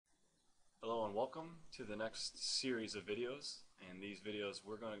Hello and welcome to the next series of videos. In these videos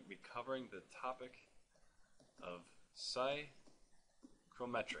we're going to be covering the topic of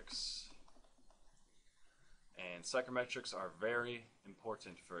psychrometrics. And psychrometrics are very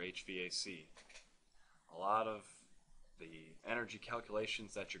important for HVAC. A lot of the energy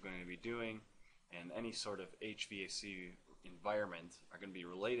calculations that you're going to be doing and any sort of HVAC environment are going to be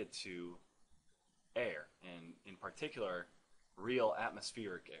related to air, and in particular real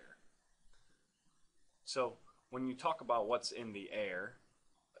atmospheric air. So when you talk about what's in the air,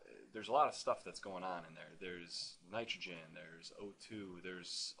 there's a lot of stuff that's going on in there. There's nitrogen, there's O2,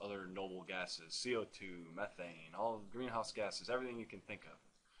 there's other noble gases, CO2, methane, all of the greenhouse gases, everything you can think of.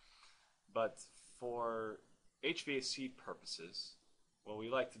 But for HVAC purposes, what we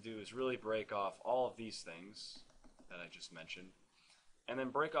like to do is really break off all of these things that I just mentioned, and then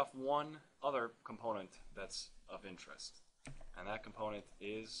break off one other component that's of interest. And that component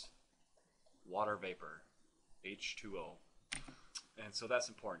is water vapor, H2O. And so that's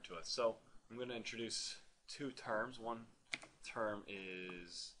important to us. So I'm going to introduce two terms. One term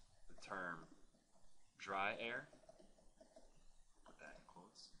is the term dry air, put that in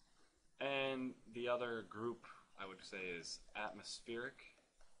quotes, and the other group I would say is atmospheric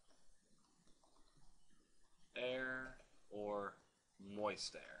air or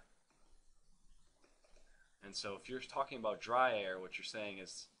moist air. And so if you're talking about dry air, what you're saying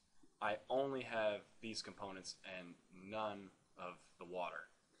is I only have these components and none of the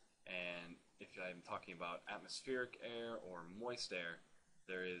water. And if I'm talking about atmospheric air or moist air,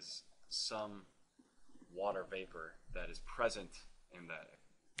 there is some water vapor that is present in that air.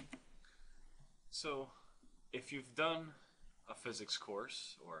 So if you've done a physics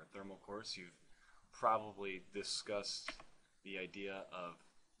course or a thermal course, you've probably discussed the idea of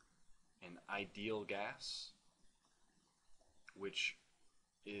an ideal gas, which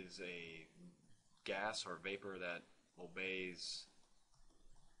is a gas or vapor that obeys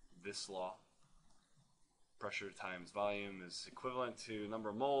this law. Pressure times volume is equivalent to number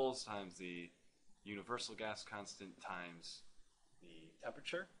of moles times the universal gas constant times the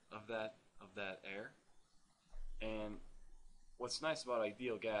temperature of that air. And what's nice about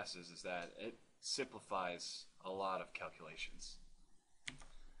ideal gases is that it simplifies a lot of calculations.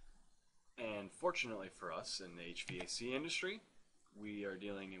 And fortunately for us in the HVAC industry, we are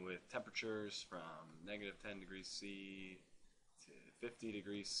dealing with temperatures from negative 10 degrees C to 50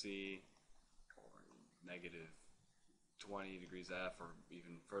 degrees C, or negative 20 degrees F, or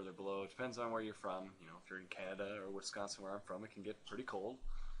even further below. It depends on where you're from. You know, if you're in Canada or Wisconsin, where I'm from, it can get pretty cold,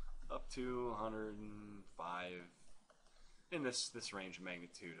 up to 105 in this range of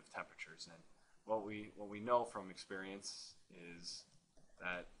magnitude of temperatures. And what we know from experience is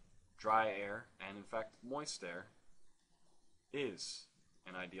that dry air, and in fact moist air, is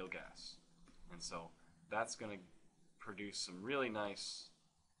an ideal gas. And so that's going to produce some really nice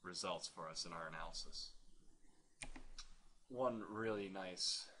results for us in our analysis. One really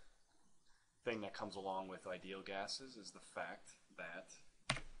nice thing that comes along with ideal gases is the fact that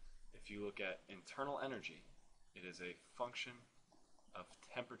if you look at internal energy, it is a function of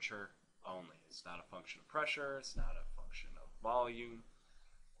temperature only. It's not a function of pressure, it's not a function of volume,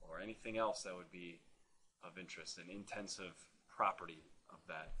 or anything else that would be of interest, an intensive property of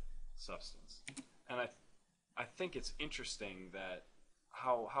that substance. And I think it's interesting that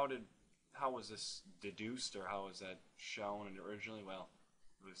how was this deduced, or how was that shown originally? Well,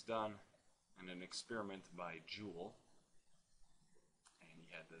 it was done in an experiment by Joule, and he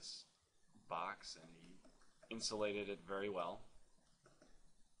had this box and he insulated it very well.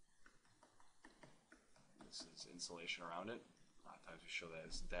 This is insulation around it. A lot of times we show that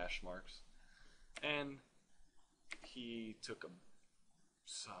as dash marks. And he took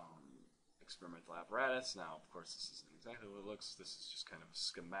some experimental apparatus. Now, of course, this isn't exactly what it looks. This is just kind of a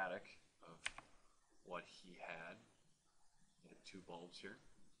schematic of what he had. He had two bulbs here.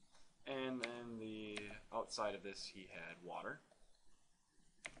 And then the outside of this, he had water.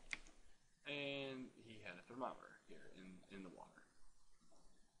 And he had a thermometer here in the water.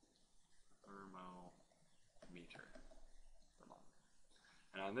 Thermometer.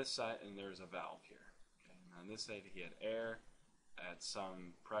 And on this side, and there's a valve here. Okay? And on this side, he had air at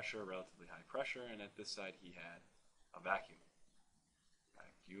some pressure, relatively high pressure, and at this side, he had a vacuum.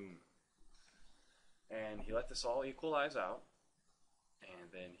 And he let this all equalize out, and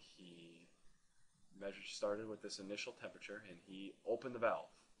then he started with this initial temperature, and he opened the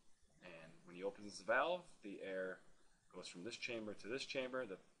valve. And when he opens the valve, the air goes from this chamber to this chamber.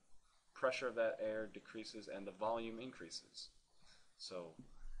 The pressure of that air decreases, and the volume increases. So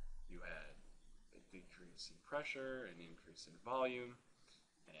you had a decrease in pressure, an increase in volume,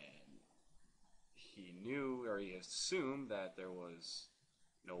 and or he assumed that there was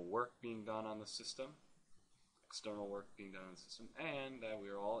no work being done on the system, external work being done on the system, and that we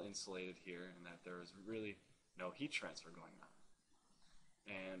were all insulated here, and that there was really no heat transfer going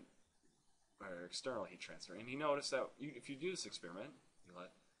on, or external heat transfer. And he noticed that if you do this experiment,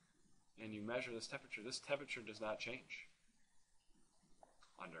 and you measure this temperature does not change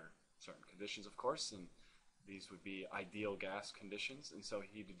under certain conditions, of course, and these would be ideal gas conditions. And so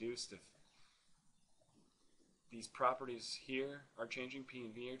he deduced if these properties here are changing, P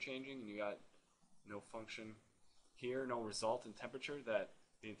and V are changing, and you got no function here, no result in temperature, that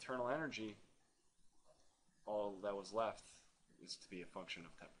the internal energy, all that was left is to be a function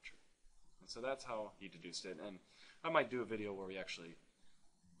of temperature. And so that's how he deduced it. And I might do a video where we actually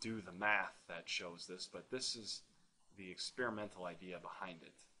do the math that shows this, but this is the experimental idea behind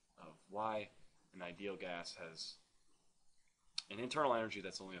it, of why an ideal gas has an internal energy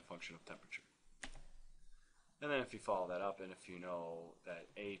that's only a function of temperature. And then if you follow that up, and if you know that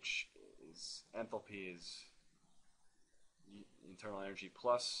H is enthalpy is internal energy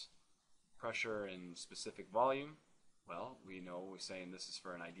plus pressure in specific volume, well, we know we're saying this is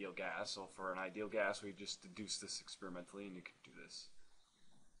for an ideal gas, so for an ideal gas we just deduce this experimentally, and you can do this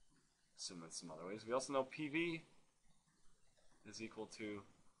some other ways. We also know PV is equal to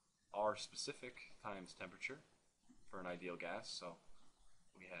R specific times temperature for an ideal gas, so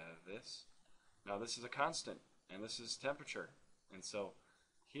we have this. Now this is a constant, and this is temperature, and so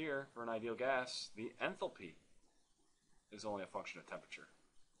here for an ideal gas, the enthalpy is only a function of temperature.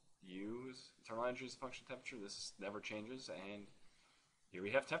 U is internal energy is a function of temperature. This never changes, and here we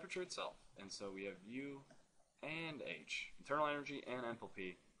have temperature itself, and so we have U and H. Internal energy and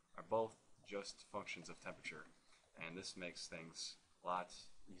enthalpy are both just functions of temperature, and this makes things a lot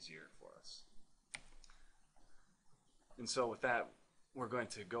easier for us. And so with that, we're going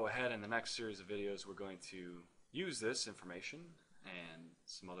to go ahead in the next series of videos. We're going to use this information and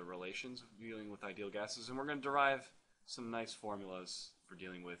some other relations dealing with ideal gases, and we're going to derive some nice formulas for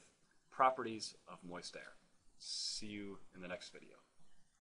dealing with properties of moist air. See you in the next video.